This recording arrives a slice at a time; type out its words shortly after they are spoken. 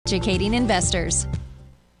educating investors.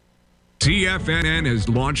 TFNN has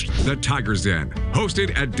launched the Tiger's Den.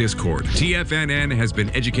 Hosted at Discord, TFNN has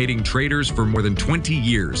been educating traders for more than 20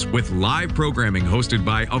 years with live programming hosted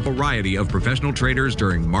by a variety of professional traders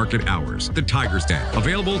during market hours. The Tiger's Den,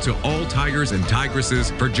 available to all tigers and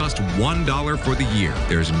tigresses for just $1 for the year.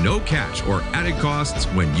 There's no catch or added costs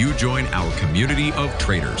when you join our community of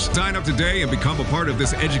traders. Sign up today and become a part of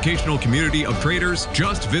this educational community of traders.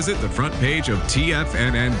 Just visit the front page of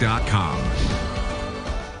TFNN.com.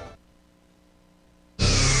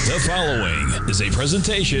 The following is a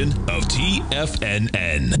presentation of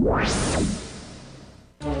TFNN.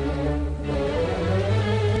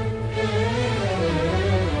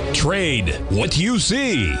 Trade what you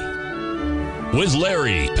see with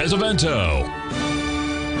Larry Pesavento.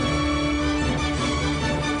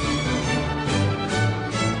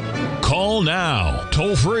 Call now,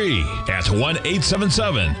 toll free at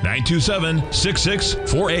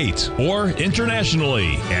 1-877-927-6648 or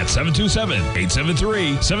internationally at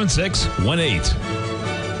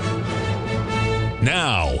 727-873-7618.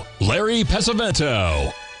 Now, Larry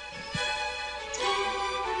Pesavento.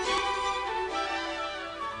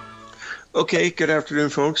 Okay, good afternoon,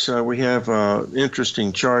 folks. We have an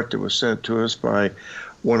interesting chart that was sent to us by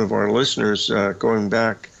one of our listeners going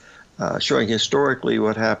back, showing historically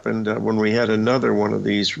what happened when we had another one of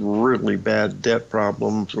these really bad debt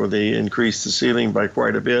problems where they increased the ceiling by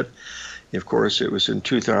quite a bit. Of course, it was in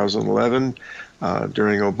 2011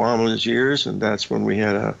 during Obama's years, and that's when we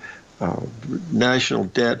had a national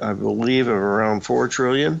debt, I believe, of around $4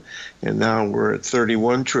 trillion, and now we're at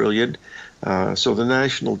 $31 trillion. So the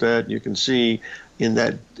national debt, you can see in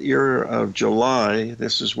that era of July,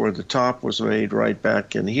 this is where the top was made right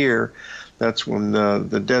back in here. That's when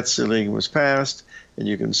the debt ceiling was passed, and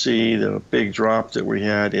you can see the big drop that we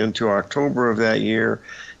had into October of that year,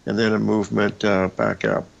 and then a movement back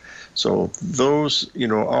up. So those,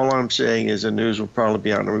 all I'm saying is the news will probably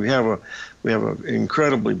be out. We have an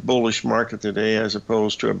incredibly bullish market today as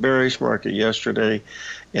opposed to a bearish market yesterday,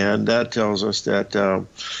 and that tells us that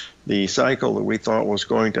the cycle that we thought was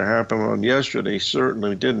going to happen on yesterday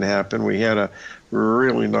certainly didn't happen. We had a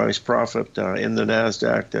really nice profit in the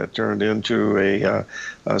NASDAQ that turned into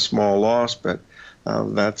a small loss, but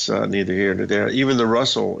that's neither here nor there. Even the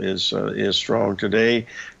Russell is strong today.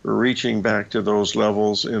 We're reaching back to those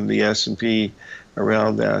levels in the S&P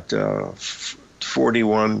around that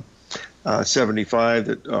 41.75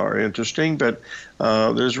 that are interesting. But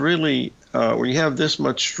there's really, when you have this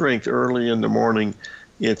much strength early in the morning,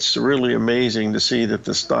 it's really amazing to see that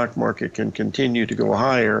the stock market can continue to go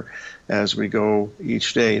higher as we go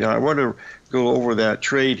each day. Now, I want to go over that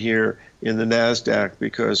trade here in the NASDAQ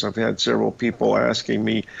because I've had several people asking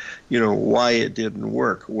me, why it didn't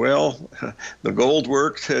work. Well, the gold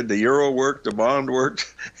worked, the euro worked, the bond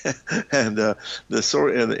worked, and the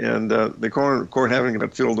corn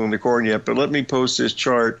haven't filled on the corn yet. But let me post this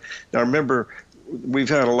chart. Now, remember, we've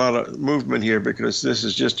had a lot of movement here because this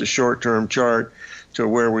is just a short-term chart to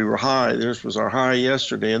where we were high. This was our high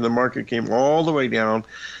yesterday, and the market came all the way down.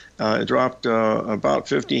 It dropped about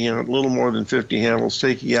 50, a little more than 50 handles,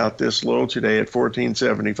 taking out this low today at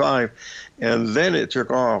 1475, and then it took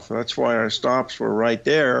off. That's why our stops were right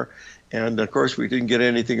there. And of course, we didn't get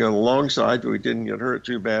anything on the long side, but we didn't get hurt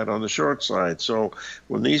too bad on the short side. So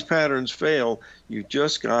when these patterns fail, you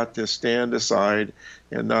just got to stand aside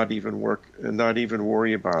and not even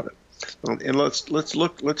worry about it. And let's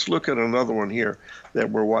look at another one here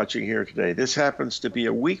that we're watching here today. This happens to be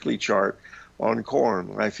a weekly chart on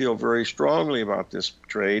corn. I feel very strongly about this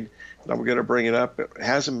trade, and I'm going to bring it up. It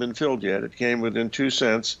hasn't been filled yet. It came within 2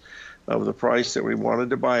 cents of the price that we wanted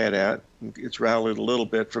to buy it at. It's rallied a little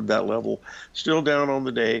bit from that level, still down on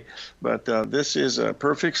the day, but this is a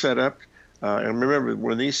perfect setup. And remember,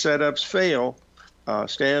 when these setups fail,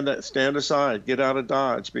 stand aside, get out of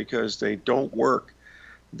Dodge, because they don't work.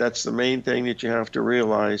 That's the main thing that you have to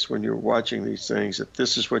realize when you're watching these things, that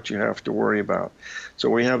this is what you have to worry about. So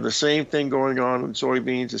we have the same thing going on in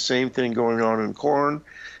soybeans, the same thing going on in corn,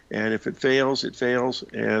 and if it fails, it fails,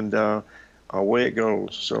 and away it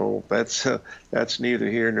goes. So that's neither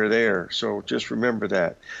here nor there. So just remember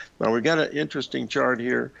that. Now we've got an interesting chart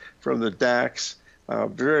here from the DAX,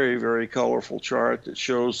 very, very colorful chart that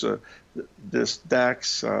shows this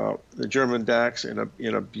DAX, the German DAX,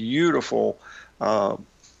 in a beautiful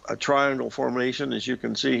a triangle formation, as you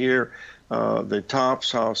can see here. the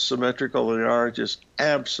tops, how symmetrical they are, just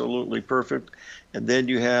absolutely perfect. And then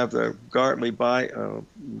you have the Gartley buy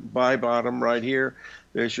bottom right here.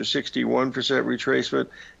 There's your 61% retracement.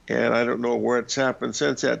 And I don't know where it's happened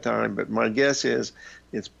since that time, but my guess is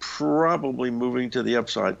it's probably moving to the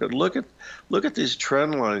upside. But look at these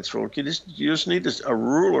trend lines, folks. You just need a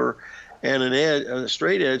ruler and an edge, a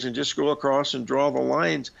straight edge, and just go across and draw the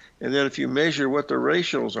lines. And then if you measure what the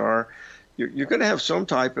ratios are, you're going to have some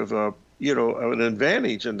type of an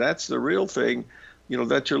advantage, and that's the real thing,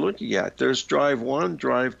 that you're looking at. There's drive 1,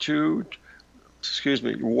 drive 2,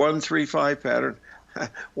 1-3-5 pattern.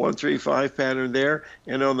 1-3-5 pattern there,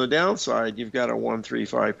 and on the downside you've got a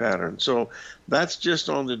 1-3-5 pattern. So that's just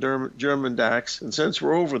on the German DAX, and since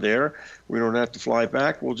we're over there, we don't have to fly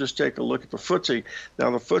back. We'll just take a look at the FTSE.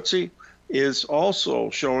 Now the FTSE is also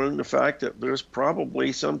showing the fact that there's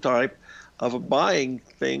probably some type of a buying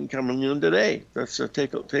thing coming in today. Let's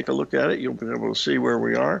take a look at it. You'll be able to see where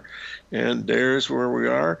we are, and there's where we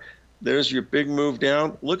are. There's your big move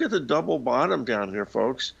down. Look at the double bottom down here,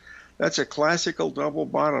 folks. That's a classical double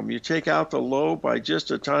bottom. You take out the low by just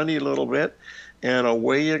a tiny little bit, and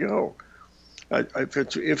away you go.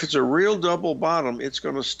 If it's a real double bottom, it's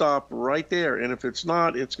going to stop right there, and if it's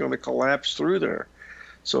not, it's going to collapse through there.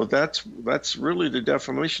 So that's really the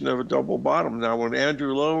definition of a double bottom. Now, when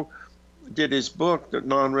Andrew Lowe did his book, The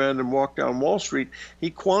Non-Random Walk Down Wall Street, he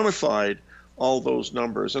quantified all those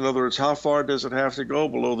numbers. In other words, how far does it have to go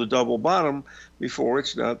below the double bottom before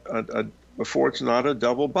it's not a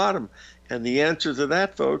double bottom? And the answer to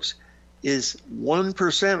that, folks, is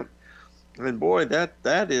 1%. And boy,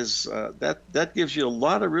 that gives you a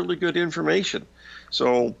lot of really good information.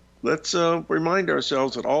 So let's remind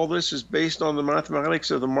ourselves that all this is based on the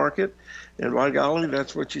mathematics of the market, and by golly,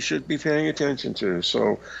 that's what you should be paying attention to.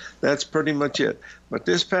 So that's pretty much it. But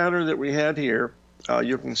this pattern that we had here,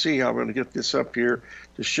 you can see how I'm going to get this up here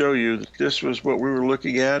to show you that this was what we were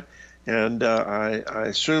looking at. And I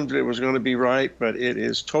assumed it was going to be right, but it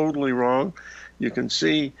is totally wrong. You can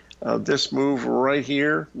see this move right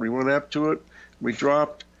here. We went up to it. We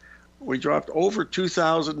dropped over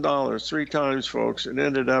 $2,000 3 times, folks, and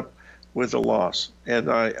ended up with a loss. And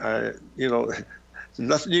I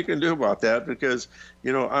nothing you can do about that, because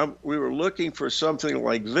we were looking for something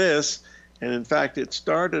like this. And in fact, it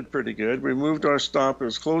started pretty good. We moved our stop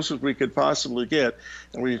as close as we could possibly get.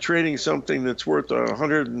 And when you're trading something that's worth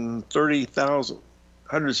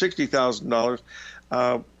 $160,000,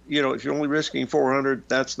 if you're only risking $400,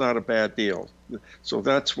 that's not a bad deal. So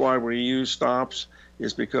that's why we use stops,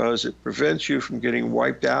 is because it prevents you from getting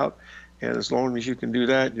wiped out. And as long as you can do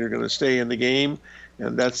that, you're going to stay in the game.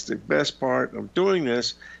 And that's the best part of doing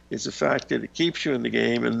this, is the fact that it keeps you in the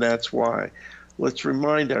game, and that's why. Let's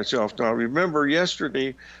remind ourselves. Now, remember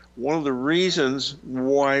yesterday, one of the reasons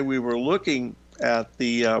why we were looking at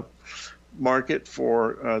the market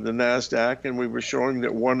for the NASDAQ, and we were showing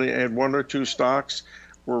that one or two stocks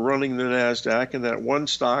were running the NASDAQ, and that one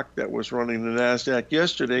stock that was running the NASDAQ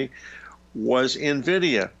yesterday was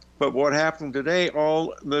NVIDIA. But what happened today,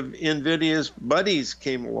 all the NVIDIA's buddies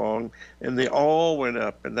came along, and they all went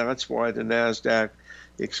up, and that's why the NASDAQ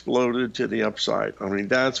exploded to the upside. I mean,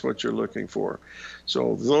 that's what you're looking for.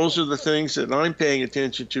 So those are the things that I'm paying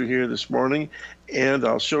attention to here this morning, and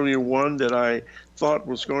I'll show you one that I thought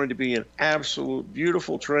was going to be an absolute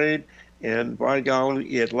beautiful trade, and by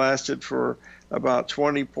golly, it lasted for about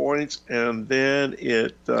 20 points, and then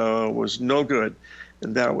it was no good.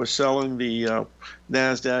 And that was selling the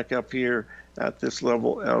NASDAQ up here at this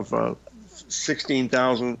level of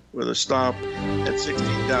 16,000 with a stop at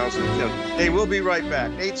 16,000. Hey, we'll be right back.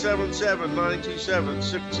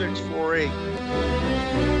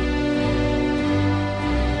 877-927-6648.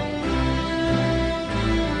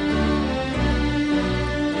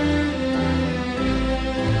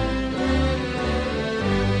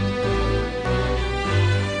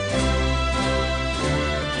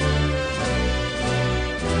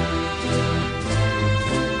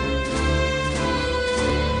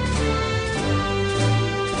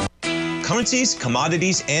 Currencies,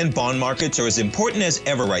 commodities, and bond markets are as important as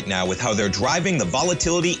ever right now with how they're driving the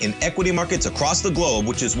volatility in equity markets across the globe,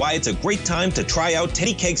 which is why it's a great time to try out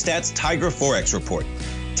Teddy Kegstad's Tiger Forex Report.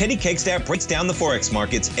 Teddy Kegstad breaks down the Forex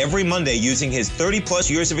markets every Monday using his 30-plus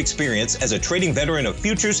years of experience as a trading veteran of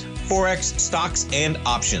futures, Forex, stocks, and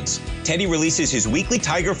options. Teddy releases his weekly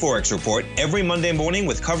Tiger Forex Report every Monday morning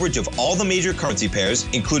with coverage of all the major currency pairs,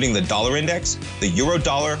 including the dollar index, the euro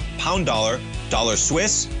dollar, pound dollar, dollar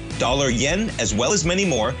Swiss, dollar yen, as well as many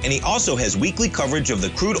more, and he also has weekly coverage of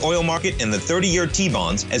the crude oil market and the 30-year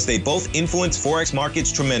T-bonds, as they both influence Forex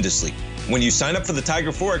markets tremendously. When you sign up for the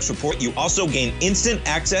Tiger Forex Report, you also gain instant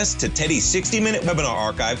access to Teddy's 60-minute webinar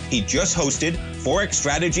archive he just hosted, Forex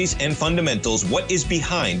Strategies and Fundamentals, What is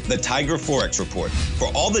Behind the Tiger Forex Report. For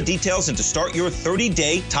all the details and to start your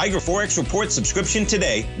 30-day Tiger Forex Report subscription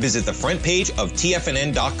today, visit the front page of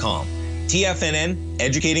TFNN.com. TFNN,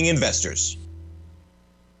 educating investors.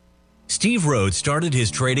 Steve Rhodes started his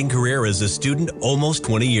trading career as a student almost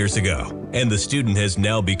 20 years ago, and the student has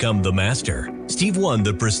now become the master. Steve won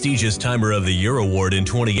the prestigious Timer of the Year award in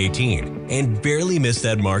 2018 and barely missed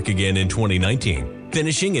that mark again in 2019,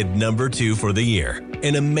 finishing at number 2 for the year.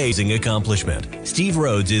 An amazing accomplishment. Steve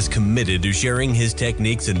Rhodes is committed to sharing his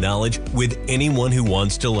techniques and knowledge with anyone who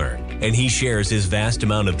wants to learn, and he shares his vast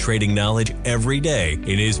amount of trading knowledge every day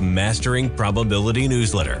in his Mastering Probability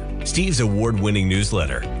newsletter. Steve's award-winning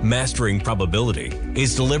newsletter, Mastering Probability,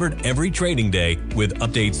 is delivered every trading day with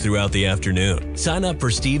updates throughout the afternoon. Sign up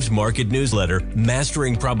for Steve's market newsletter,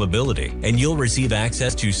 Mastering Probability, and you'll receive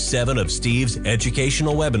access to 7 of Steve's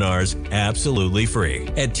educational webinars absolutely free.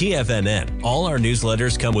 At TFNN, all our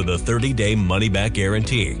newsletters come with a 30-day money-back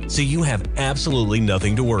guarantee, so you have absolutely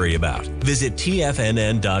nothing to worry about. Visit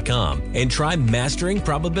TFNN.com and try Mastering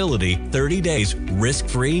Probability 30 days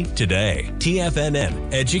risk-free today.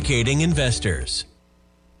 TFNN, educating investors.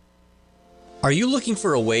 Are you looking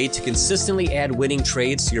for a way to consistently add winning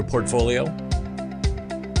trades to your portfolio?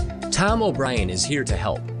 Tom O'Brien is here to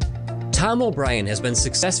help. Tom O'Brien has been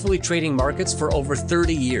successfully trading markets for over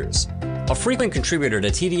 30 years. A frequent contributor to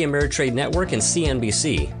TD Ameritrade Network and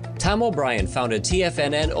CNBC, Tom O'Brien founded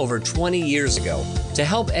TFNN over 20 years ago to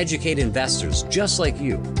help educate investors just like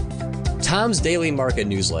you. Tom's daily market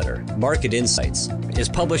newsletter, Market Insights, is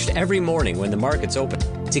published every morning when the markets open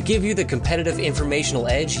to give you the competitive informational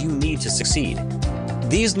edge you need to succeed.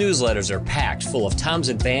 These newsletters are packed full of Tom's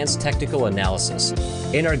advanced technical analysis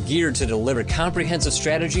and are geared to deliver comprehensive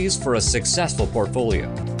strategies for a successful portfolio.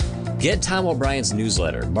 Get Tom O'Brien's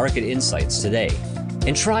newsletter, Market Insights, today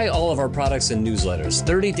and try all of our products and newsletters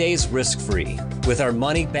 30 days risk-free with our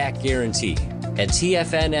money-back guarantee at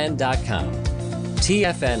TFNN.com.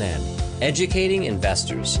 TFNN, educating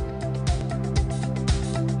investors.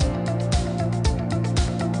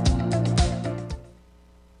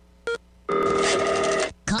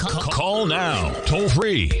 Call now, toll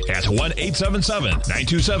free at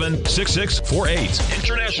 1-877-927-6648.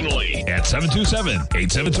 Internationally at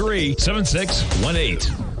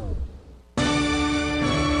 727-873-7618.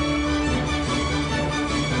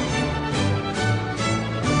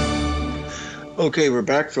 Okay, we're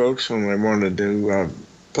back, folks, and I wanted to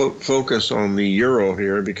focus on the euro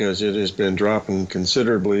here because it has been dropping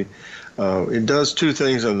considerably. It does 2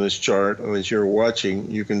 things on this chart. As you're watching,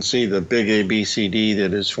 you can see the big ABCD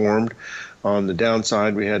that is formed. On the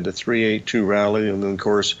downside, we had the 382 rally, and then, of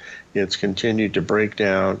course, it's continued to break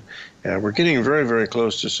down. We're getting very, very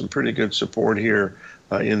close to some pretty good support here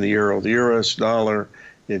in the euro. The euro-US dollar,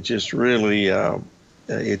 it just really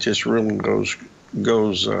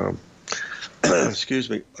goes. Excuse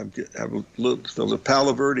me, the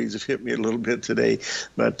Palo Verdes have hit me a little bit today,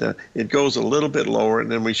 but it goes a little bit lower,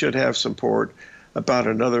 and then we should have support about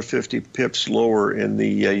another 50 pips lower in the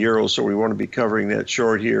euro, so we want to be covering that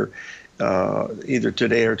short here either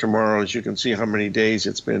today or tomorrow. As you can see how many days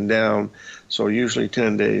it's been down, so usually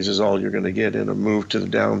 10 days is all you're going to get in a move to the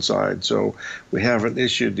downside. So we haven't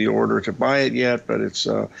issued the order to buy it yet, but it's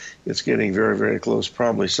getting very, very close,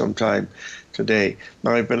 probably sometime today.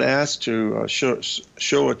 Now, I've been asked to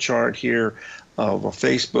show a chart here of a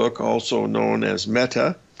Facebook, also known as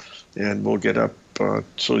Meta, and we'll get up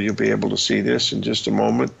so you'll be able to see this in just a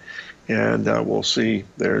moment, and we'll see.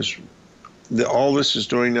 All this is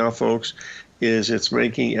doing now, folks, is it's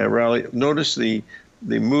making a rally. Notice the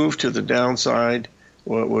move to the downside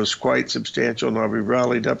was quite substantial. Now we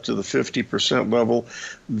rallied up to the 50% level.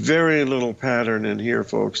 Very little pattern in here,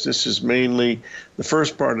 folks. This is mainly, the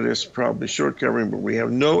first part of this is probably short covering, but we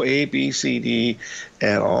have no ABCD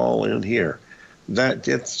at all in here.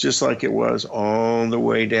 It's just like it was on the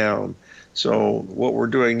way down. So what we're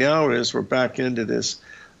doing now is we're back into this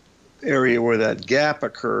area where that gap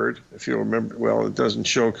occurred. If you remember, well, it doesn't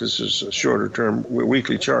show because it's a shorter term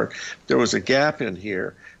weekly chart. There was a gap in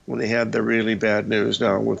here when they had the really bad news.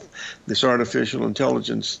 Now, with this artificial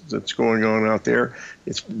intelligence that's going on out there,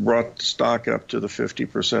 it's brought the stock up to the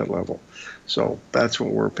 50% level. So that's what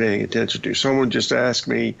we're paying attention to. Someone just asked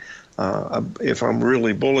me if I'm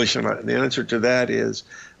really bullish, and the answer to that is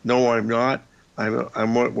no, I'm not.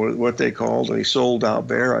 I'm what they called a sold-out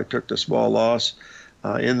bear. I took the small loss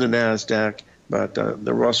in the NASDAQ, but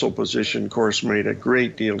the Russell position, of course, made a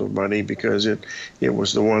great deal of money because it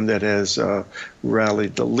was the one that has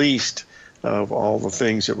rallied the least of all the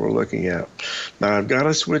things that we're looking at. Now, I've got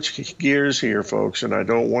to switch gears here, folks, and I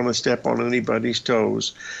don't want to step on anybody's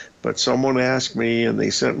toes, but someone asked me and they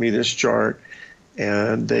sent me this chart,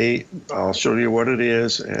 and I'll show you what it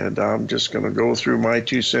is, and I'm just going to go through my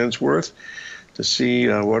 2 cents worth to see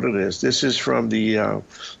what it is. This is from the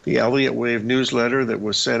Elliott Wave newsletter that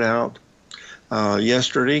was sent out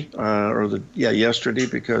yesterday, yesterday,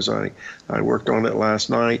 because I worked on it last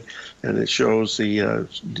night, and it shows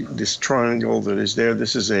this triangle that is there.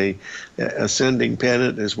 This is a ascending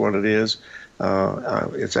pennant is what it is.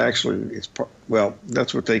 That's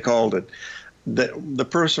what they called it. The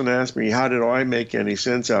person asked me, how did I make any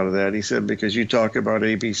sense out of that? He said, because you talk about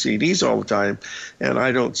ABCDs all the time, and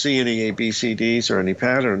I don't see any ABCDs or any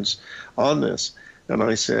patterns on this. And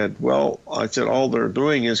I said, all they're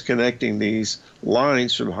doing is connecting these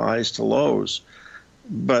lines from highs to lows,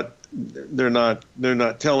 but they're not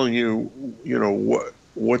telling you,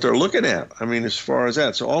 what they're looking at. I mean, as far as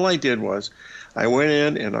that. So all I did was I went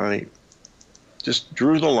in and I just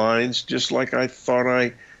drew the lines just like I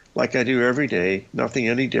do every day, nothing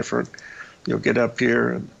any different. You'll get up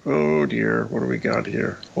here and, oh dear, what do we got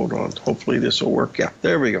here? Hold on, hopefully this will work. Yeah,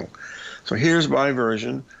 there we go. So here's my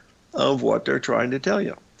version of what they're trying to tell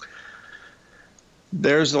you.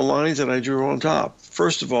 There's the lines that I drew on top.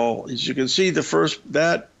 First of all, as you can see,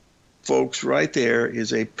 that, folks, right there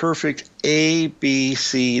is a perfect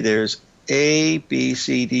ABC. There's A, B,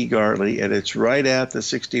 C, D Gartley, and it's right at the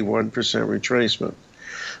 61% retracement.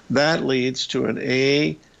 That leads to an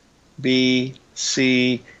A, B,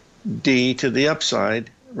 C, D to the upside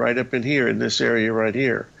right up in here in this area right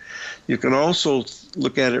here. You can also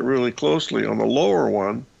look at it really closely on the lower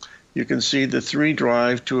one. You can see the 3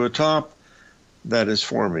 drive to a top that is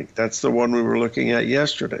forming. That's the one we were looking at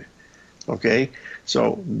yesterday. Okay,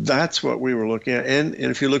 so that's what we were looking at. And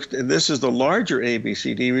if you look, and this is the larger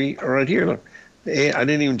ABCD right here. Look, I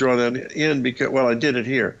didn't even draw that in because, I did it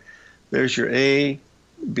here. There's your A,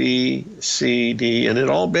 B, C, D, and it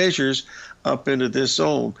all measures up into this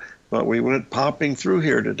zone. But we went popping through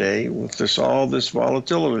here today with all this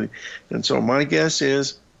volatility. And so my guess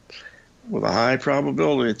is, with a high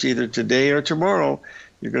probability, it's either today or tomorrow,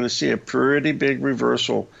 you're going to see a pretty big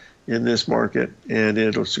reversal in this market. And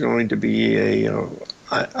it's going to be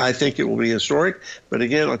I think it will be historic. But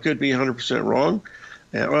again, I could be 100% wrong.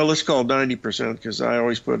 Let's call it 90% because I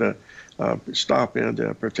always put a stop in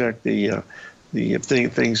to protect the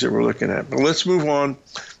things that we're looking at. But let's move on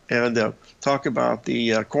and talk about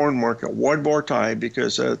the corn market one more time,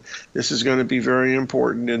 because this is going to be very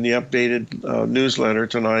important in the updated newsletter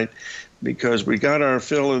tonight, because we got our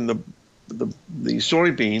fill in the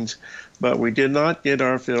soybeans, but we did not get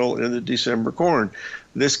our fill in the December corn.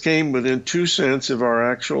 This came within 2 cents of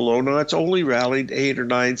our actual low. Now, it's only rallied 8 or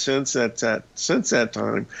 9 cents since that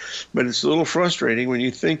time, but it's a little frustrating when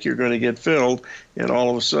you think you're going to get filled, and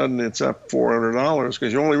all of a sudden it's up $400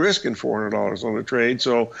 because you're only risking $400 on the trade.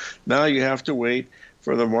 So now you have to wait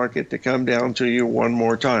for the market to come down to you one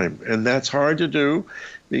more time, and that's hard to do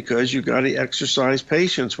because you've got to exercise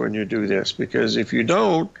patience when you do this, because if you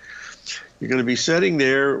don't, you're going to be sitting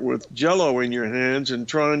there with Jell-O in your hands and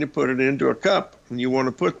trying to put it into a cup. And you want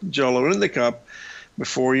to put the Jell-O in the cup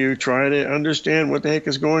before you try to understand what the heck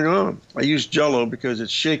is going on. I use Jell-O because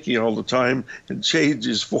it's shaky all the time and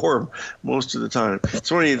changes form most of the time.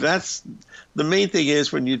 So anyway, that's the main thing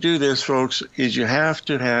is when you do this, folks, is you have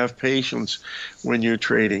to have patience when you're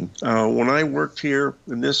trading. When I worked here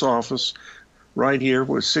in this office right here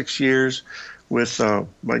was 6 years with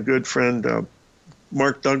my good friend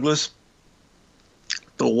Mark Douglas,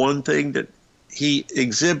 the one thing that he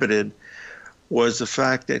exhibited was the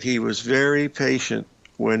fact that he was very patient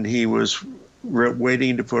when he was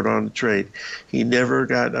waiting to put on the trade. He never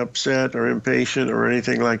got upset or impatient or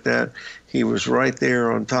anything like that. He was right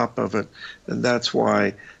there on top of it, and that's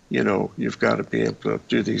why, you've got to be able to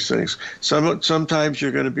do these things. Sometimes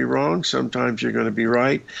you're going to be wrong, sometimes you're going to be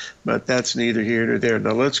right, but that's neither here nor there.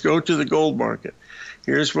 Now let's go to the gold market.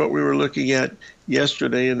 Here's what we were looking at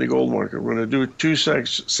yesterday in the gold market. We're going to do 2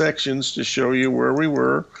 sections to show you where we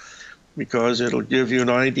were, because it'll give you an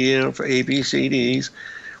idea of ABCDs.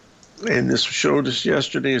 And this showed us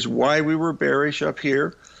yesterday is why we were bearish up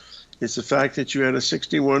here. It's the fact that you had a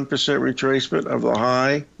 61% retracement of the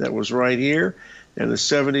high that was right here, and a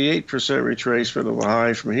 78% retracement of the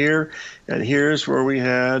high from here. And here's where we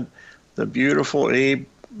had the beautiful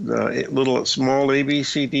the little small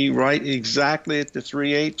ABCD right exactly at the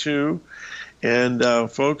 382. And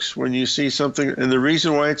folks, when you see something, and the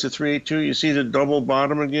reason why it's a 382, you see the double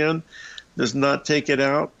bottom again, does not take it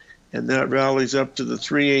out. and that rallies up to the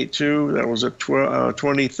 382. That was at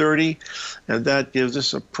 2030, and that gives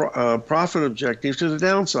us a profit objective to the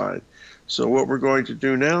downside. So what we're going to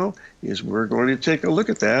do now is we're going to take a look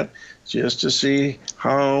at that just to see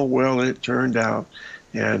how well it turned out.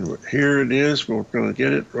 And here it is. We're going to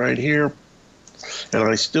get it right here. And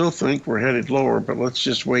I still think we're headed lower, but let's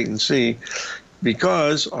just wait and see.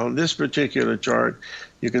 Because on this particular chart,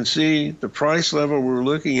 you can see the price level we're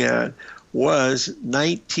looking at was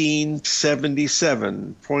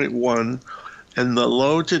 1977.1, and the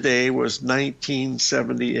low today was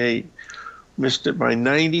 1978. Missed it by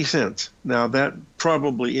 90 cents. Now that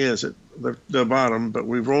probably is at the bottom, but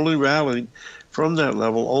we've only rallied from that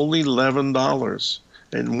level only $11.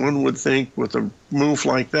 And one would think with a move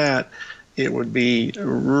like that, it would be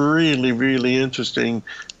really, really interesting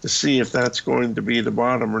to see if that's going to be the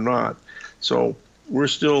bottom or not. So we're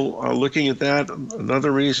still looking at that.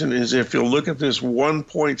 Another reason is if you'll look at this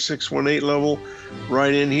 1.618 level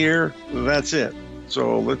right in here, that's it.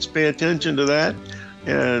 So let's pay attention to that,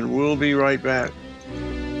 and we'll be right back.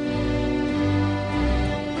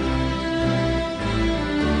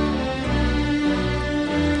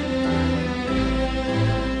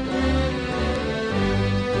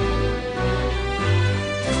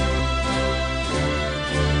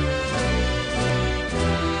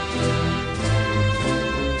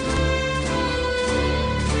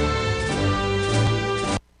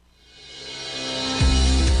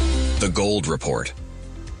 The Gold Report.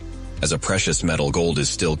 As a precious metal, gold is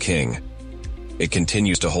still king. It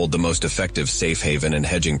continues to hold the most effective safe haven and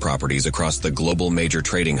hedging properties across the global major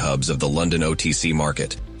trading hubs of the London OTC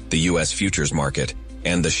market, the U.S. futures market,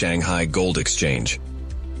 and the Shanghai Gold Exchange.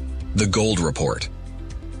 The Gold Report.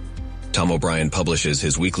 Tom O'Brien publishes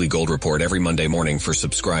his weekly gold report every Monday morning for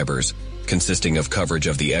subscribers, consisting of coverage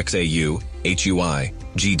of the XAU, HUI,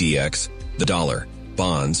 GDX, the dollar,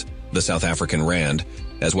 bonds, the South African rand,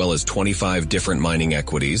 as well as 25 different mining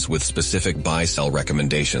equities with specific buy-sell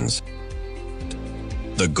recommendations.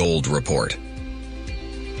 The Gold Report.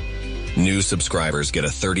 New subscribers get a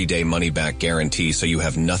 30-day money-back guarantee, so you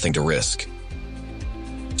have nothing to risk.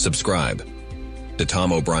 Subscribe to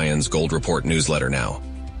Tom O'Brien's Gold Report newsletter now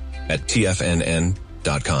at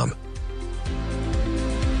TFNN.com.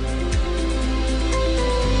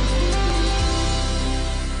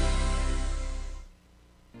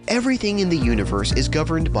 Everything in the universe is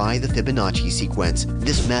governed by the Fibonacci sequence.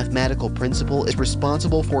 This mathematical principle is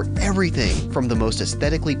responsible for everything from the most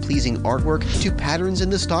aesthetically pleasing artwork to patterns in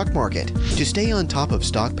the stock market. To stay on top of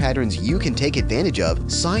stock patterns you can take advantage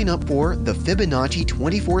of, sign up for the Fibonacci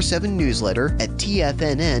 24/7 newsletter at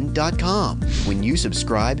TFNN.com. When you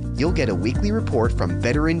subscribe, you'll get a weekly report from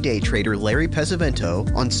veteran day trader Larry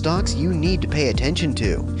Pesavento on stocks you need to pay attention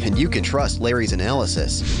to. And you can trust Larry's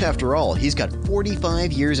analysis. After all, he's got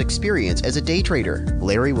 45 years experience as a day trader.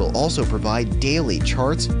 Larry will also provide daily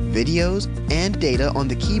charts, videos, and data on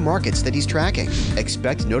the key markets that he's tracking.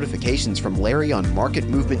 Expect notifications from Larry on market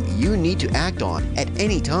movement you need to act on at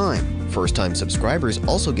any time. First-time subscribers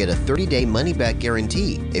also get a 30-day money-back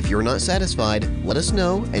guarantee. If you're not satisfied, let us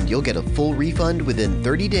know and you'll get a full refund within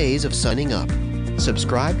 30 days of signing up.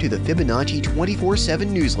 Subscribe to the Fibonacci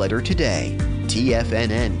 24/7 newsletter today.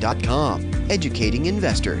 TFNN.com. Educating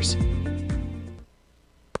investors.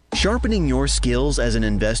 Sharpening your skills as an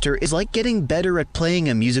investor is like getting better at playing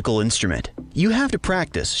a musical instrument. You have to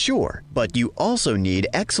practice, sure, but you also need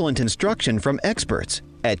excellent instruction from experts.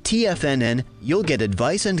 At TFNN, you'll get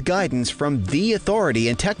advice and guidance from the authority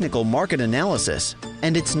in technical market analysis.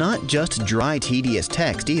 And it's not just dry, tedious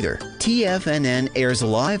text either. TFNN airs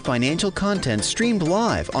live financial content streamed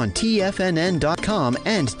live on TFNN.com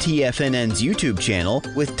and TFNN's YouTube channel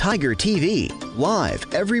with Tiger TV, live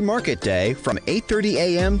every market day from 8:30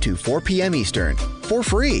 a.m. to 4 p.m. Eastern, for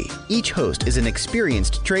free. Each host is an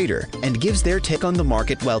experienced trader and gives their take on the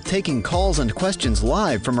market while taking calls and questions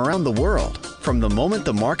live from around the world. From the moment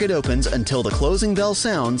the market opens until the closing bell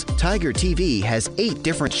sounds, Tiger TV has 8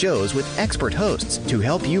 different shows with expert hosts to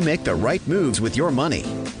help you make the right moves with your money.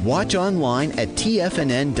 Watch online at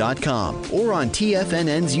TFNN.com or on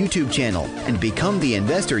TFNN's YouTube channel and become the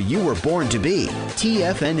investor you were born to be.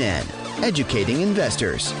 TFNN, educating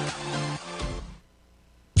investors.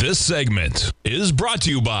 This segment is brought to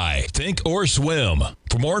you by Thinkorswim.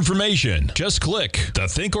 For more information, just click the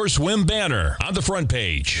Thinkorswim banner on the front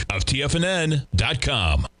page of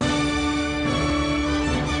TFNN.com.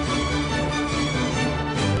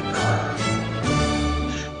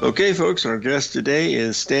 Okay, folks, our guest today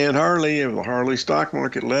is Stan Harley of the Harley Stock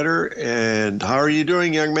Market Letter. And how are you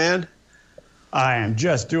doing, young man? I am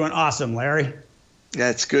just doing awesome, Larry.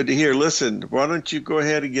 That's good to hear. Listen, why don't you go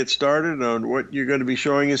ahead and get started on what you're going to be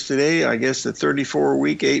showing us today? I guess the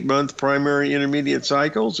 34-week, 8-month primary intermediate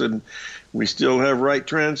cycles, and we still have right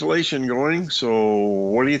translation going. So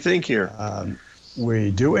what do you think here?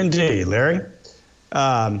 We do indeed, Larry.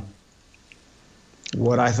 What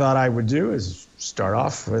I thought I would do is start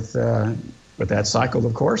off with that cycle,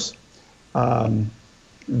 of course. The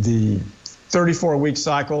 34-week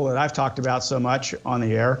cycle that I've talked about so much on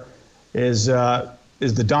the air is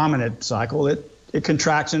the dominant cycle. It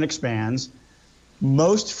contracts and expands.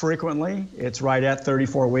 Most frequently, it's right at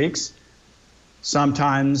 34 weeks.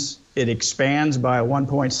 Sometimes it expands by a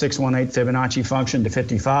 1.618 Fibonacci function to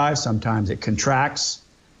 55. Sometimes it contracts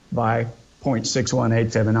by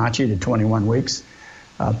 0.618 Fibonacci to 21 weeks.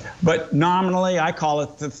 But nominally, I call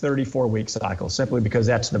it the 34-week cycle, simply because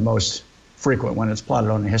that's the most frequent when it's plotted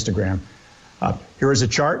on a histogram. Here is a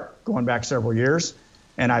chart going back several years,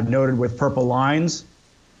 and I've noted with purple lines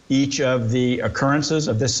each of the occurrences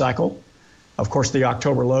of this cycle. Of course, the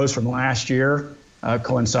October lows from last year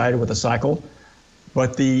coincided with the cycle,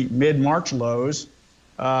 but the mid-March lows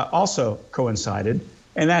also coincided,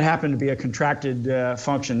 and that happened to be a contracted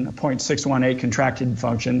function, a 0.618 contracted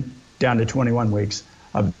function down to 21 weeks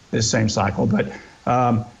of this same cycle. But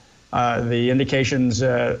the indications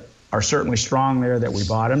are certainly strong there that we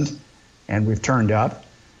bottomed and we've turned up,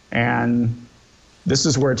 and this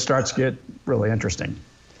is where it starts to get really interesting.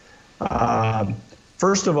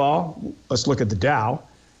 First of all, let's look at the Dow,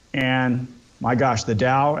 and my gosh, the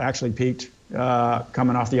Dow actually peaked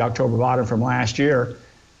coming off the October bottom from last year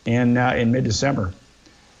in mid-December,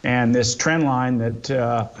 and this trend line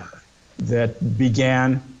that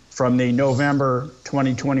began from the November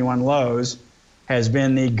 2021 lows has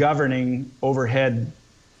been the governing overhead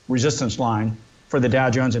resistance line for the Dow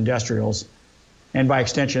Jones Industrials, and by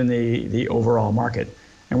extension the overall market.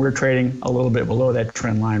 And we're trading a little bit below that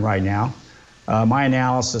trend line right now. My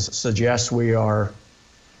analysis suggests we are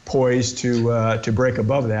poised to break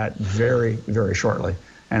above that very, very shortly.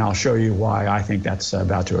 And I'll show you why I think that's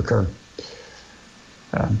about to occur.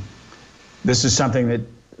 This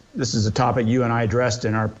is a topic you and I addressed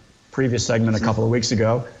in our previous segment a couple of weeks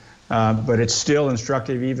ago, but it's still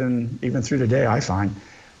instructive even through today, I find.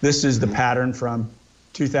 This is the pattern from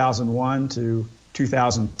 2001 to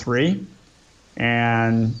 2003.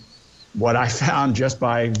 And what I found just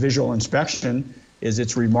by visual inspection is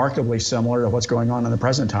it's remarkably similar to what's going on in the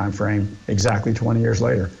present time frame exactly 20 years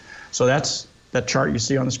later. So that chart you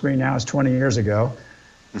see on the screen now is 20 years ago.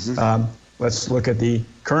 Mm-hmm. Let's look at the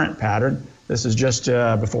current pattern. This is just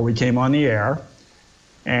before we came on the air.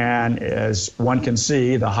 And as one can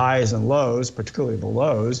see, the highs and lows, particularly the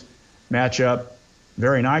lows, match up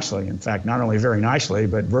very nicely. In fact, not only very nicely,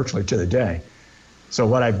 but virtually to the day. So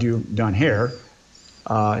what I've done here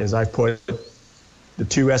is I've put the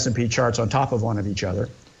two S&P charts on top of one of each other.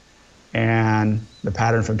 And the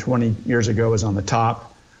pattern from 20 years ago is on the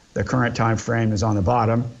top. The current time frame is on the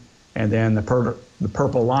bottom. And then the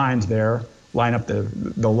purple lines there line up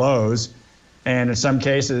the lows. And in some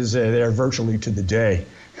cases, they're virtually to the day.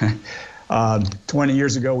 20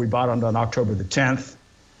 years ago, we bottomed on October the 10th.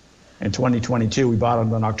 In 2022, we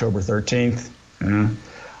bottomed on October 13th.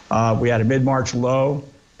 We had a mid-March low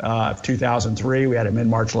of 2003. We had a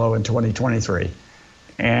mid-March low in 2023.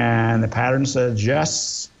 And the pattern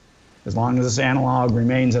suggests, as long as this analog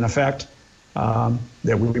remains in effect, that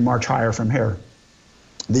we march higher from here.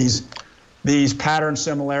 These pattern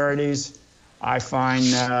similarities, I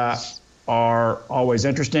find, are always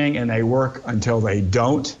interesting, and they work until they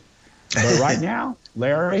don't. But right now,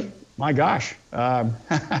 Larry, my gosh,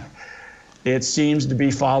 it seems to be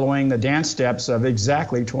following the dance steps of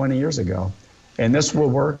exactly 20 years ago. And this will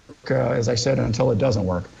work, as I said, until it doesn't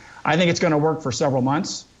work. I think it's going to work for several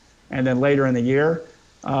months, and then later in the year,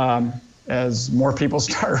 as more people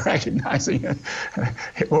start recognizing it,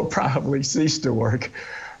 it will probably cease to work.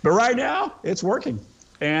 But right now, it's working.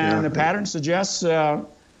 And the pattern suggests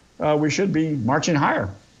we should be marching higher.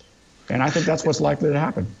 And I think that's what's likely to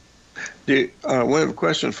happen. We have a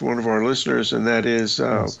question from one of our listeners, and that is,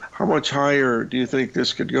 how much higher do you think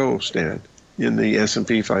this could go, Stan, in the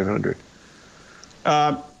S&P 500?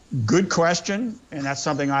 Good question, and that's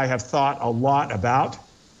something I have thought a lot about.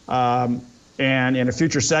 And in a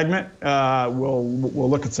future segment, we'll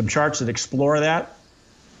look at some charts that explore that.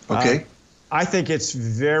 Okay. I think it's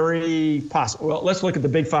very possible. Well, let's look at the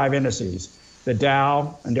big five indices: the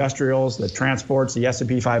Dow, Industrials, the Transports, the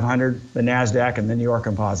S&P 500, the NASDAQ, and the New York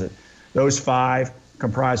Composite. Those five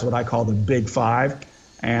comprise what I call the big five,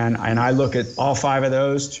 and I look at all five of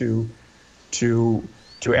those to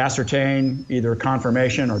ascertain either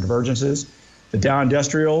confirmation or divergences. The Dow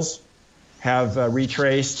Industrials have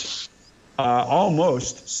retraced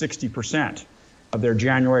almost 60% of their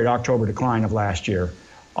January to October decline of last year.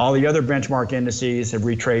 All the other benchmark indices have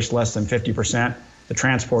retraced less than 50%, the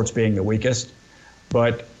transports being the weakest.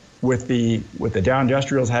 But with the Dow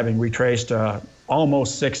Industrials having retraced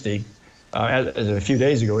almost 60, as a few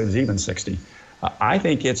days ago it was even 60, I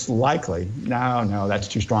think it's likely, no, that's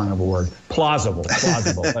too strong of a word, plausible,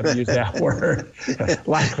 let me use that word,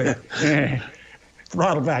 likely,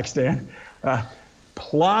 throttle back, Stan,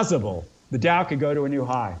 plausible, the Dow could go to a new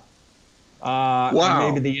high. Wow.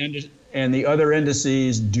 And maybe the other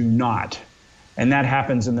indices do not. And that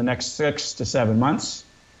happens in the next 6 to 7 months.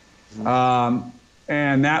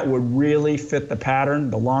 And that would really fit the pattern,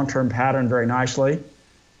 the long-term pattern, very nicely.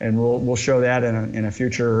 And we'll show that in a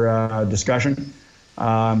future discussion.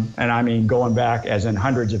 And I mean, going back as in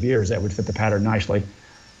hundreds of years, that would fit the pattern nicely.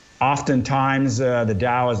 Oftentimes, the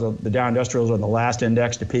Dow Industrials are the last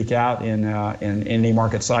index to peak out in any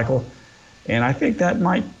market cycle. And I think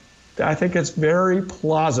it's very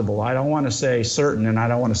plausible. I don't want to say certain and I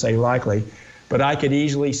don't want to say likely, but I could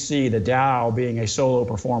easily see the Dow being a solo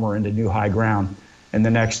performer into new high ground in the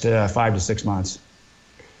next 5 to 6 months.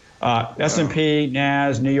 S&P,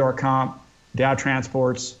 NAS, New York Comp, Dow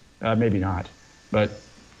Transports, maybe not, but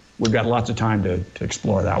we've got lots of time to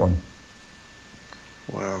explore that one.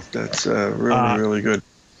 Wow, that's really good.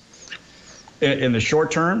 In the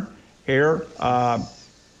short term here,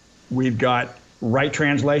 we've got right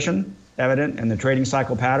translation evident in the trading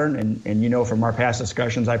cycle pattern, and you know from our past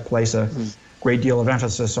discussions, I place a great deal of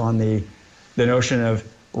emphasis on the notion of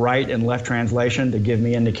right and left translation to give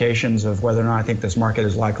me indications of whether or not I think this market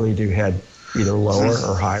is likely to head either lower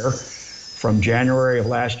or higher. From January of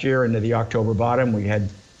last year into the October bottom, we had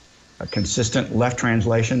a consistent left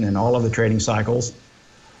translation in all of the trading cycles.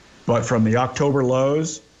 But from the October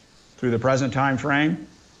lows through the present time frame,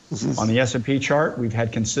 on the S&P chart, we've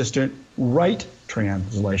had consistent right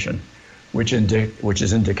translation, which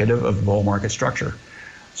is indicative of bull market structure.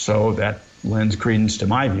 So that lends credence to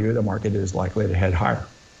my view, the market is likely to head higher.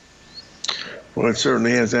 Well, it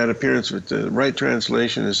certainly has that appearance, but the right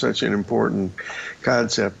translation is such an important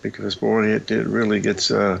concept because, boy, it really gets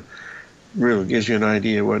really gives you an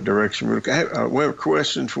idea what direction we're looking. We have a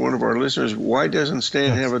question for one of our listeners. Why doesn't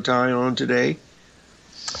Stan have a tie on today?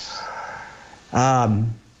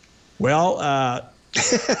 Well, I'm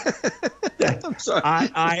sorry.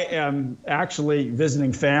 I am actually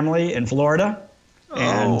visiting family in Florida,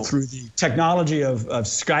 and through the technology of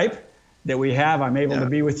Skype that we have, I'm able to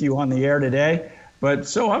be with you on the air today. But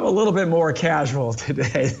so I'm a little bit more casual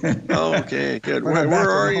today. Okay, good.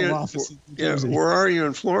 Where are you? Where are you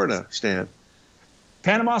in Florida, Stan?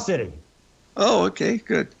 Panama City. Oh, okay,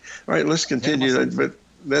 good. All right, let's continue that. But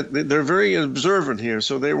they're very observant here,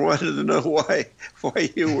 so they wanted to know why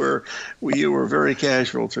you were very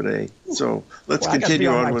casual today. So let's continue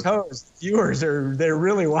on with toes. Viewers they're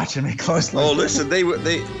really watching me closely. Oh, listen,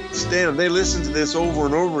 Stan, they listen to this over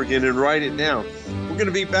and over again and write it down. We're going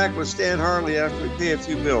to be back with Stan Harley after we pay a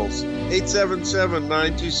few bills.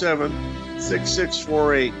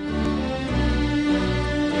 877-927-6648.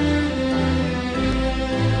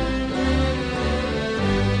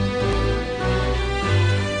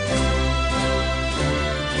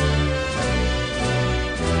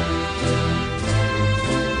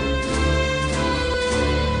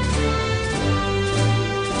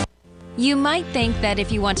 You might think that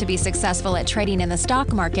if you want to be successful at trading in the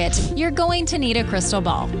stock market, you're going to need a crystal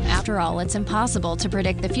ball. After all, it's impossible to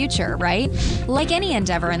predict the future, right? Like any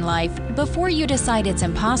endeavor in life, before you decide it's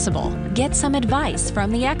impossible, get some advice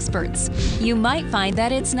from the experts. You might find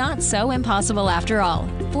that it's not so impossible after all.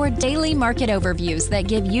 For daily market overviews that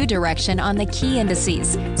give you direction on the key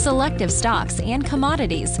indices, selective stocks, and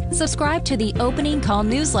commodities, subscribe to the Opening Call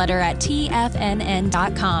newsletter at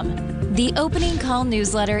TFNN.com. The Opening Call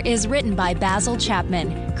newsletter is written by Basil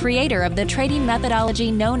Chapman, creator of the trading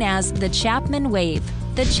methodology known as the Chapman Wave.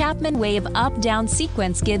 The Chapman Wave up-down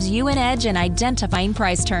sequence gives you an edge in identifying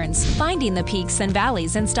price turns, finding the peaks and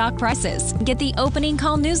valleys in stock prices. Get the Opening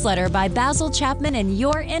Call newsletter by Basil Chapman in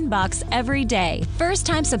your inbox every day.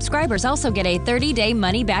 First-time subscribers also get a 30-day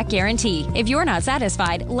money-back guarantee. If you're not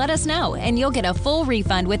satisfied, let us know, and you'll get a full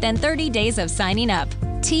refund within 30 days of signing up.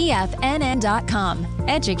 TFNN.com,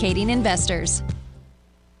 educating investors.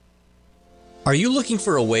 Are you looking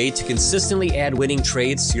for a way to consistently add winning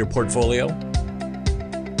trades to your portfolio?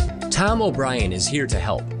 Tom O'Brien is here to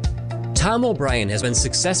help. Tom O'Brien has been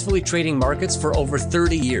successfully trading markets for over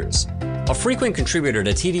 30 years. A frequent contributor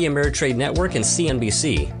to TD Ameritrade Network and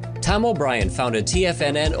CNBC, Tom O'Brien founded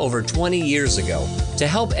TFNN over 20 years ago to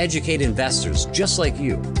help educate investors just like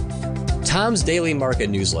you. Tom's daily market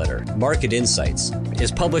newsletter, Market Insights,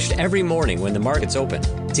 is published every morning when the market's open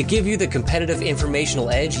to give you the competitive informational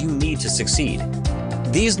edge you need to succeed.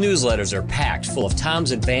 These newsletters are packed full of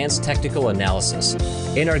Tom's advanced technical analysis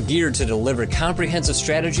and are geared to deliver comprehensive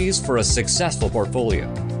strategies for a successful portfolio.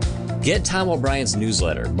 Get Tom O'Brien's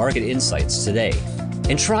newsletter, Market Insights, today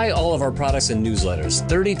and try all of our products and newsletters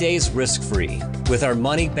 30 days risk-free with our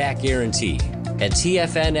money-back guarantee at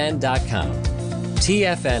TFNN.com.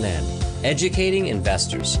 TFNN. Educating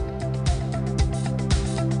investors.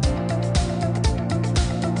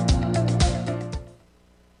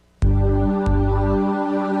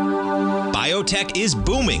 Biotech is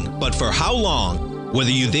booming, but for how long?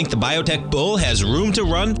 Whether you think the biotech bull has room to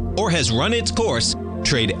run or has run its course,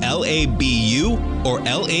 trade LABU or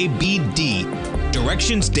LABD.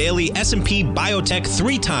 Direction's daily S&P Biotech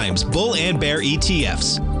 3 times bull and bear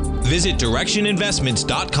ETFs. Visit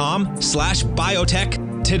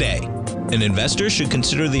directioninvestments.com/biotech today. An investor should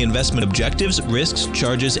consider the investment objectives, risks,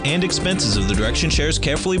 charges, and expenses of the Direction shares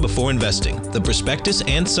carefully before investing. The prospectus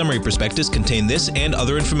and summary prospectus contain this and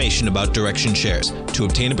other information about Direction shares. To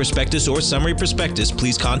obtain a prospectus or summary prospectus,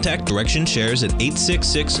 please contact Direction shares at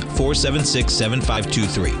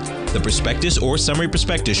 866-476-7523. The prospectus or summary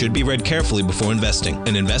prospectus should be read carefully before investing.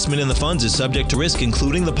 An investment in the funds is subject to risk,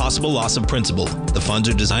 including the possible loss of principal. The funds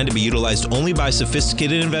are designed to be utilized only by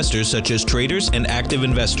sophisticated investors such as traders and active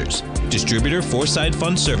investors. Distributor Foreside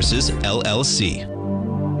Fund Services, LLC.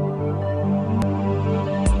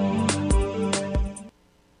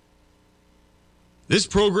 This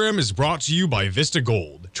program is brought to you by Vista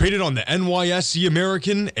Gold, traded on the NYSE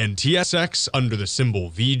American and TSX under the symbol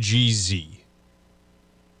VGZ.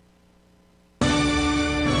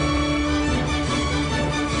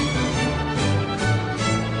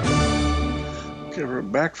 Okay, we're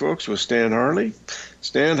back, folks, with Stan Harley.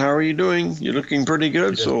 Stan, how are you doing? You're looking pretty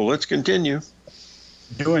good, so let's continue.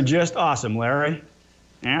 Doing just awesome, Larry.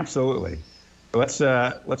 Absolutely. Let's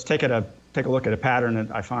take a look at a pattern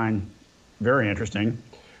that I find very interesting.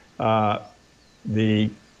 The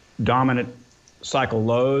dominant cycle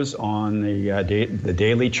lows on the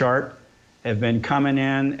daily chart have been coming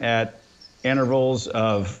in at intervals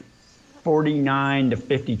of 49 to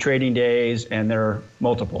 50 trading days, and they're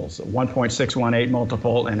multiples, a 1.618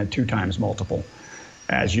 multiple and a 2 times multiple.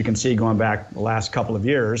 As you can see, going back the last couple of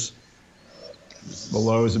years, the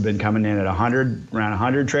lows have been coming in at 100, around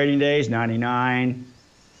 100 trading days, 99,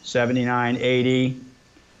 79, 80,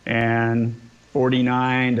 and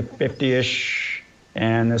 49 to 50-ish.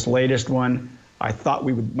 And this latest one, I thought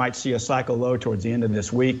we might see a cycle low towards the end of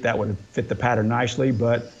this week. That would have fit the pattern nicely,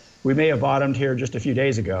 but we may have bottomed here just a few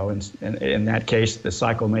days ago. And in that case, the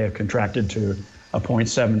cycle may have contracted to a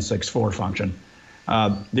 0.764 function.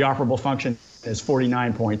 The operable function is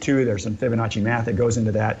 49.2. There's some Fibonacci math that goes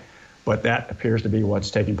into that, but that appears to be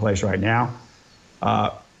what's taking place right now.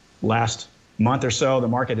 Last month or so, the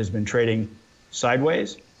market has been trading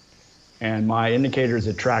sideways, and my indicators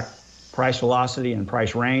that track price velocity and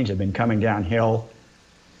price range have been coming downhill.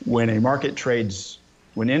 When a market trades,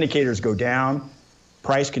 when indicators go down,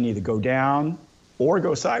 price can either go down or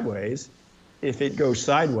go sideways. If it goes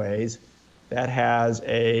sideways, that has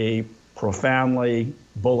a profoundly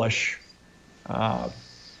bullish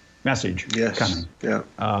message coming. Yeah,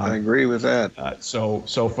 I agree with that.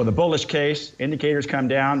 So for the bullish case, indicators come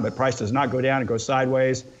down, but price does not go down, it goes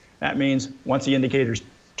sideways. That means once the indicators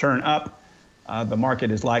turn up, the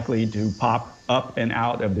market is likely to pop up and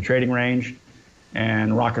out of the trading range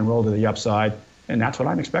and rock and roll to the upside, and that's what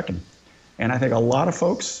I'm expecting. And I think a lot of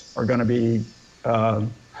folks are going to be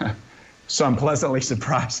some pleasantly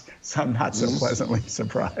surprised, some not so pleasantly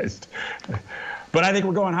surprised. But I think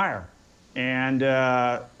we're going higher. And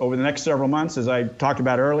over the next several months, as I talked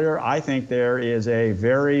about earlier, I think there is a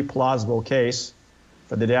very plausible case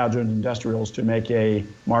for the Dow Jones Industrials to make a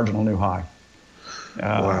marginal new high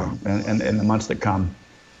in the months that come.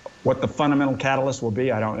 What the fundamental catalyst will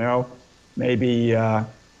be, I don't know. Maybe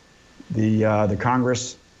the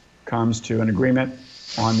Congress comes to an agreement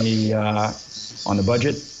on the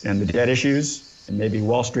budget and the debt issues, and maybe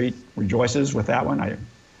Wall Street rejoices with that one.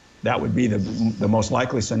 That would be the most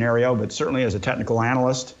likely scenario, but certainly as a technical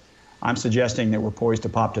analyst, I'm suggesting that we're poised to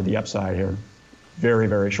pop to the upside here very,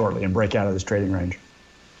 very shortly and break out of this trading range.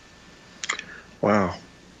 Wow.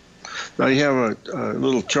 Now you have a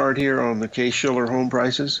little chart here on the Case-Shiller home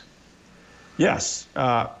prices? Yes.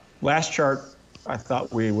 Last chart I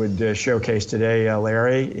thought we would showcase today,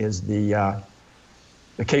 Larry, is the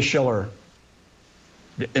Case-Shiller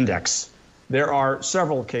index. There are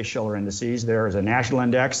several Case-Shiller indices. There is a national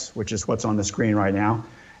index, which is what's on the screen right now,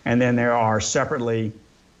 and then there are separately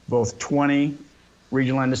both 20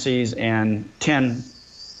 regional indices and 10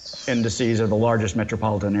 indices of the largest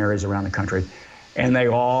metropolitan areas around the country. And they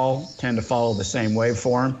all tend to follow the same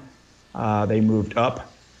waveform. They moved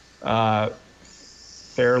up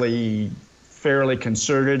fairly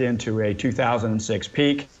concerted into a 2006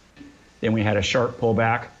 peak. Then we had a sharp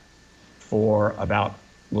pullback for about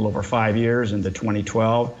a little over 5 years into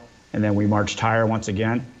 2012. And then we marched higher once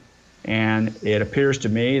again. And it appears to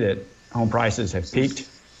me that home prices have peaked.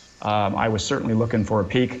 I was certainly looking for a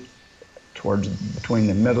peak towards between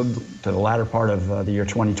the middle to the latter part of the year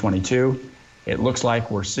 2022. It looks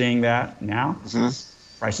like we're seeing that now.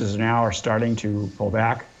 Prices now are starting to pull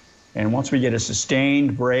back. And once we get a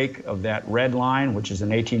sustained break of that red line, which is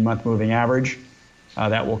an 18-month moving average,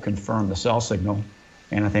 that will confirm the sell signal.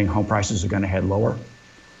 And I think home prices are going to head lower.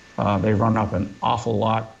 They've run up an awful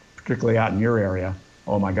lot, particularly out in your area.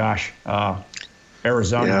 Oh my gosh.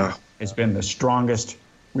 Arizona has been the strongest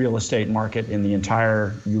real estate market in the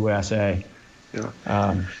entire USA.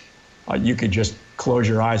 You could just close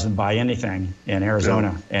your eyes and buy anything in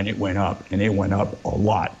Arizona, and it went up, and it went up a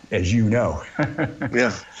lot, as you know.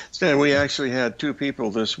 Stan, we actually had 2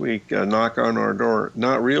 people this week knock on our door,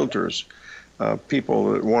 not realtors,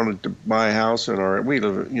 people that wanted to buy a house in we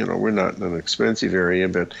live, we're not in an expensive area,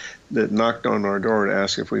 but that knocked on our door to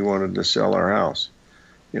ask if we wanted to sell our house.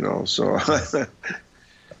 So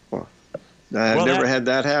I never had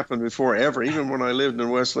that happen before, ever, even when I lived in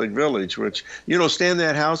Westlake Village, which, Stan,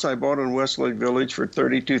 that house I bought in Westlake Village for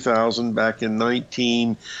 $32,000 back in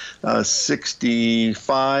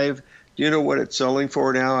 1965. Do you know what it's selling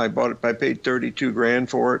for now? I paid $32,000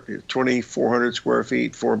 for it, 2,400 square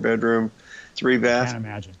feet, 4-bedroom, 3-bath. I can't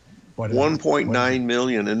imagine. $1.9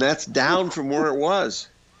 million, and that's down from where it was.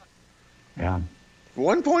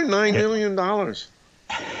 $1.9 million.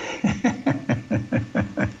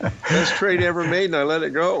 Best trade ever made, and I let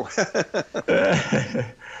it go.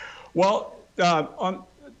 Well,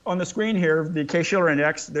 on the screen here, the Case-Shiller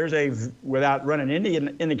Index, there's without running any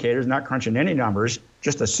indicators, not crunching any numbers,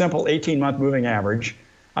 just a simple 18-month moving average.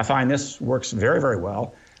 I find this works very, very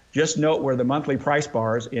well. Just note where the monthly price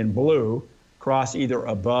bars in blue cross either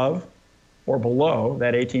above or below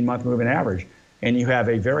that 18-month moving average. And you have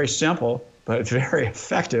a very simple but very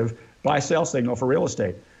effective buy-sell signal for real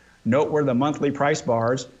estate. Note where the monthly price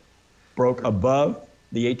bars broke above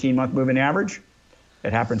the 18-month moving average.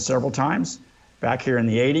 It happened several times. Back here in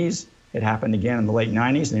the 80s, it happened again in the late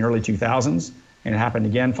 90s and the early 2000s, and it happened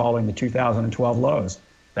again following the 2012 lows.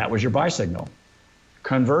 That was your buy signal.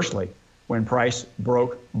 Conversely, when price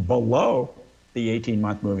broke below the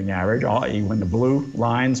 18-month moving average, when the blue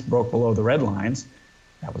lines broke below the red lines,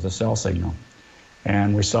 that was a sell signal.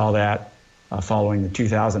 And we saw that following the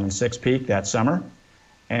 2006 peak that summer.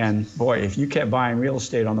 And boy, if you kept buying real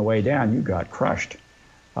estate on the way down, you got crushed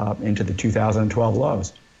into the 2012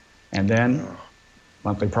 lows. And then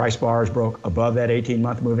monthly price bars broke above that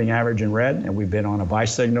 18-month moving average in red, and we've been on a buy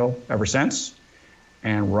signal ever since.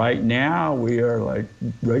 And right now, we are like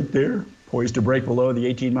right there, poised to break below the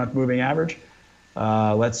 18-month moving average.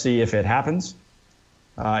 Let's see if it happens.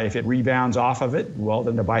 If it rebounds off of it, well,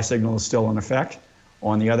 then the buy signal is still in effect.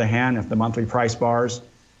 On the other hand, if the monthly price bars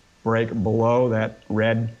break below that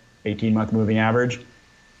red 18-month moving average,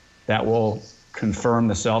 that will confirm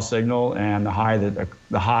the sell signal and the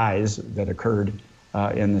highs that occurred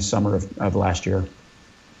in the summer of last year.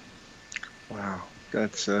 Wow,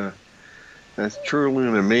 that's truly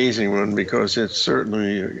an amazing one, because it's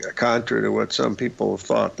certainly contrary to what some people have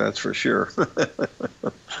thought, that's for sure.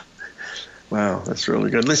 Wow, that's really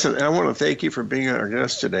good. Listen, I want to thank you for being our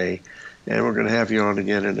guest today, and we're going to have you on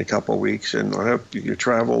again in a couple of weeks, and I hope your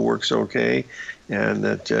travel works okay, and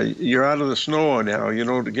that you're out of the snow now,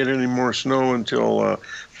 to get any more snow until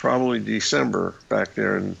probably December back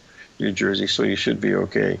there in New Jersey, so you should be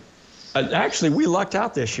okay. Actually, we lucked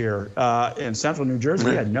out this year. In central New Jersey,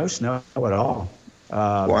 we had no snow at all.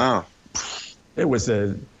 Wow. It was,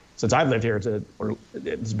 since I've lived here,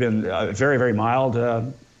 it's been a very, very mild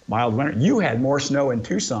winter. You had more snow in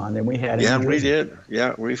Tucson than we had in New Jersey. We did.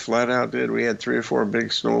 Yeah, we flat out did. We had 3 or 4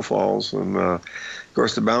 big snowfalls, and of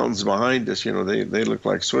course the mountains behind us, they look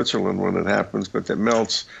like Switzerland when it happens, but it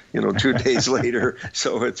melts, 2 days later.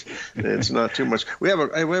 So it's not too much. We have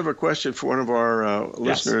a question for one of our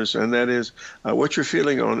listeners, and that is, what's your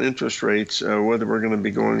feeling on interest rates? Whether we're going to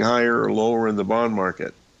be going higher or lower in the bond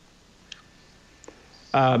market?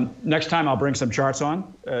 Next time I'll bring some charts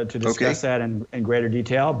on to discuss that in greater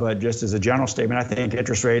detail, but just as a general statement, I think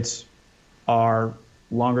interest rates are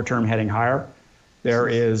longer term heading higher. There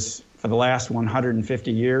is, for the last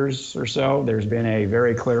 150 years or so, there's been a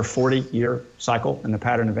very clear 40-year cycle in the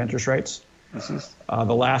pattern of interest rates.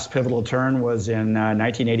 The last pivotal turn was in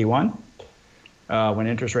 1981 when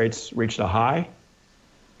interest rates reached a high.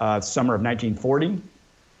 Summer of 1940,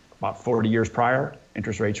 about 40 years prior,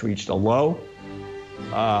 interest rates reached a low.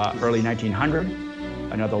 Early 1900,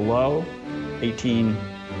 another low.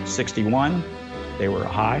 1861, they were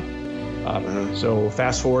high. So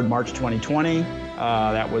fast forward March 2020,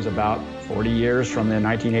 that was about 40 years from the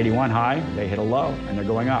 1981 high. They hit a low and they're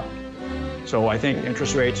going up. So I think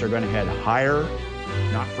interest rates are going to head higher,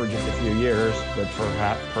 not for just a few years, but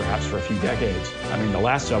perhaps for a few decades. I mean, the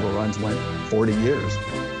last several runs went 40 years.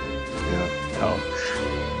 Yeah. So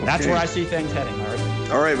that's where I see things heading, Larry.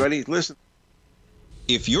 All right, buddy, listen.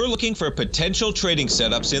 If you're looking for potential trading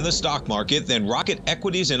setups in the stock market, then Rocket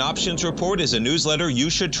Equities and Options Report is a newsletter you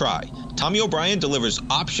should try. Tommy O'Brien delivers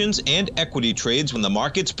options and equity trades when the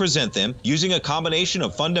markets present them, using a combination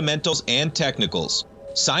of fundamentals and technicals.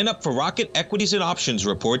 Sign up for Rocket Equities and Options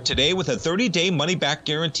Report today with a 30-day money-back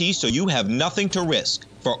guarantee, so you have nothing to risk.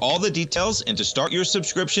 For all the details and to start your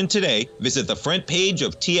subscription today, visit the front page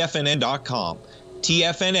of TFNN.com.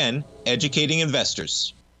 TFNN, educating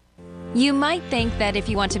investors. You might think that if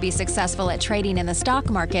you want to be successful at trading in the stock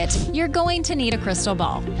market, you're going to need a crystal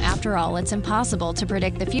ball. After all, it's impossible to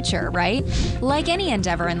predict the future, right? Like any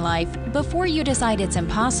endeavor in life, before you decide it's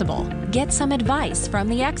impossible, get some advice from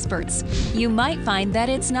the experts. You might find that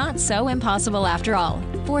it's not so impossible after all.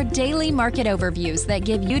 For daily market overviews that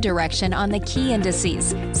give you direction on the key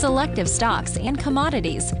indices, selective stocks, and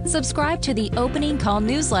commodities, subscribe to the Opening Call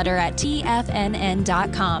newsletter at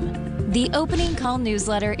TFNN.com. The Opening Call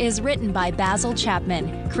newsletter is written by Basil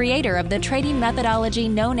Chapman, creator of the trading methodology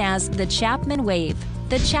known as the Chapman Wave.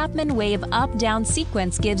 The Chapman Wave up-down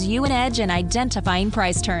sequence gives you an edge in identifying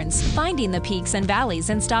price turns, finding the peaks and valleys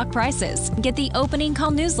in stock prices. Get the Opening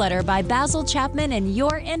Call newsletter by Basil Chapman in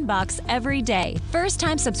your inbox every day.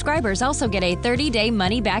 First-time subscribers also get a 30-day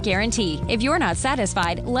money-back guarantee. If you're not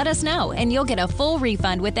satisfied, let us know, and you'll get a full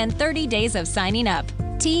refund within 30 days of signing up.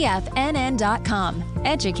 TFNN.com,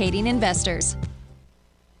 educating investors.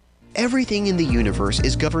 Everything in the universe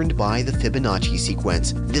is governed by the Fibonacci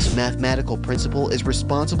sequence. This mathematical principle is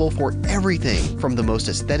responsible for everything from the most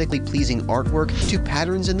aesthetically pleasing artwork to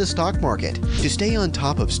patterns in the stock market. To stay on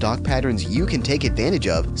top of stock patterns you can take advantage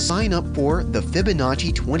of, sign up for the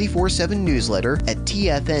Fibonacci 24/7 newsletter at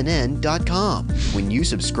TFNN.com. When you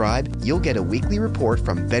subscribe, you'll get a weekly report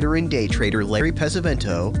from veteran day trader Larry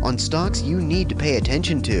Pesavento on stocks you need to pay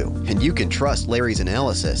attention to. And you can trust Larry's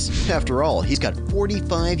analysis. After all, he's got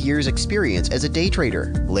 45 years experience as a day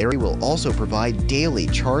trader. Larry will also provide daily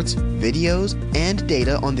charts, videos, and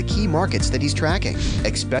data on the key markets that he's tracking.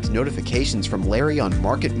 Expect notifications from Larry on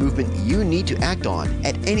market movement you need to act on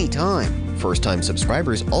at any time. First-time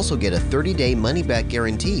subscribers also get a 30-day money-back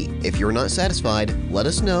guarantee. If you're not satisfied, let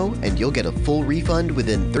us know and you'll get a full refund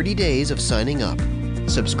within 30 days of signing up.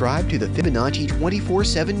 Subscribe to the Fibonacci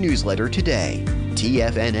 24/7 newsletter today.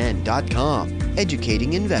 TFNN.com,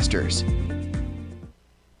 educating investors.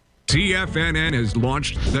 TFNN has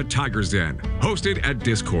launched the Tiger's Den. Hosted at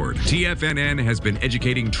Discord, TFNN has been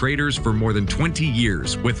educating traders for more than 20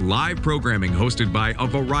 years with live programming hosted by a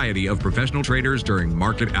variety of professional traders during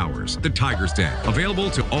market hours. The Tiger's Den, available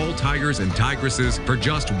to all tigers and tigresses for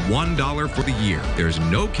just $1 for the year. There's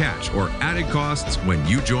no catch or added costs when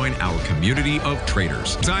you join our community of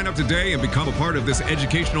traders. Sign up today and become a part of this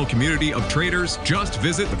educational community of traders. Just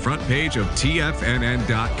visit the front page of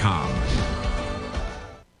TFNN.com.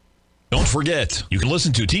 Don't forget, you can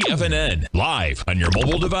listen to TFNN live on your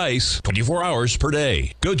mobile device 24 hours per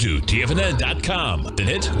day. Go to TFNN.com, then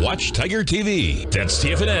hit Watch Tiger TV. That's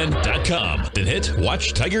TFNN.com, then hit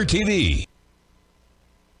Watch Tiger TV.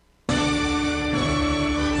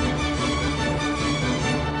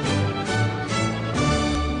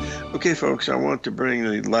 Okay, folks, I want to bring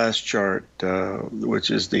the last chart,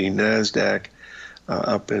 which is the NASDAQ,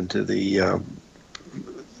 up into the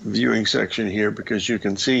viewing section here, because you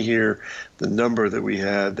can see here the number that we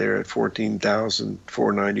had there at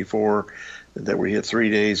 14,494 that we hit 3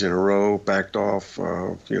 days in a row, backed off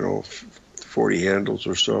 40 handles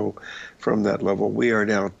or so from that level. We are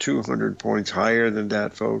now 200 points higher than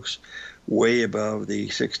that, folks, way above the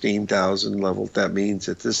 16,000 level. That means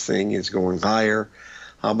that this thing is going higher.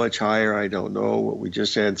 How much higher, I don't know. What we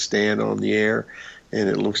just had Stan on the air, and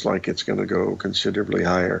it looks like it's going to go considerably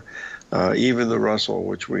higher. Even the Russell,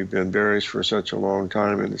 which we've been bearish for such a long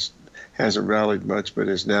time and it hasn't rallied much, but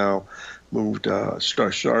has now moved,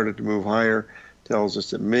 started to move higher, tells us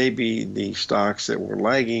that maybe the stocks that were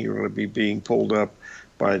lagging are going to be being pulled up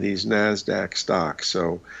by these NASDAQ stocks.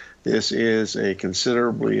 So This is a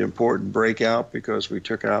considerably important breakout because we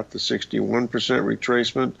took out the 61%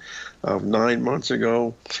 retracement of 9 months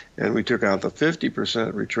ago, and we took out the 50%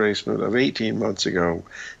 retracement of 18 months ago.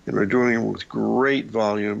 And we're doing it with great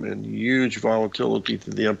volume and huge volatility to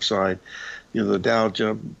the upside. You know, the Dow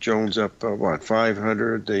Jones up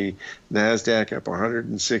 500, the Nasdaq up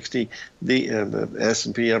 160, and the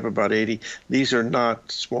S&P up about 80. These are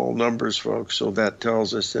not small numbers, folks. So that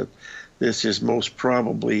tells us that this is most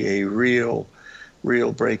probably a real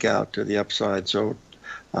breakout to the upside. So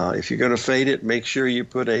if you're going to fade it, make sure you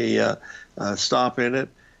put a stop in it,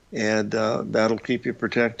 and that'll keep you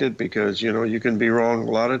protected, because you know you can be wrong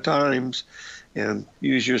a lot of times and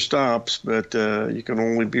use your stops, but you can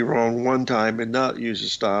only be wrong one time and not use a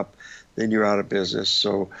stop, then you're out of business.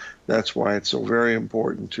 So that's why it's so very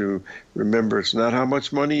important to remember it's not how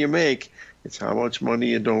much money you make, it's how much money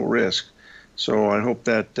you don't risk. So I hope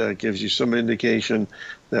that gives you some indication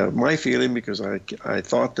that my feeling, because I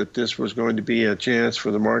thought that this was going to be a chance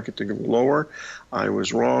for the market to go lower. I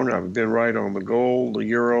was wrong. I've been right on the gold, the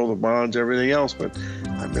euro, the bonds, everything else, but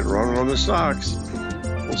I've been wrong on the stocks.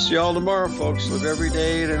 We'll see y'all tomorrow, folks. Live every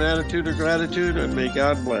day in an attitude of gratitude, and may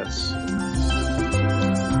God bless.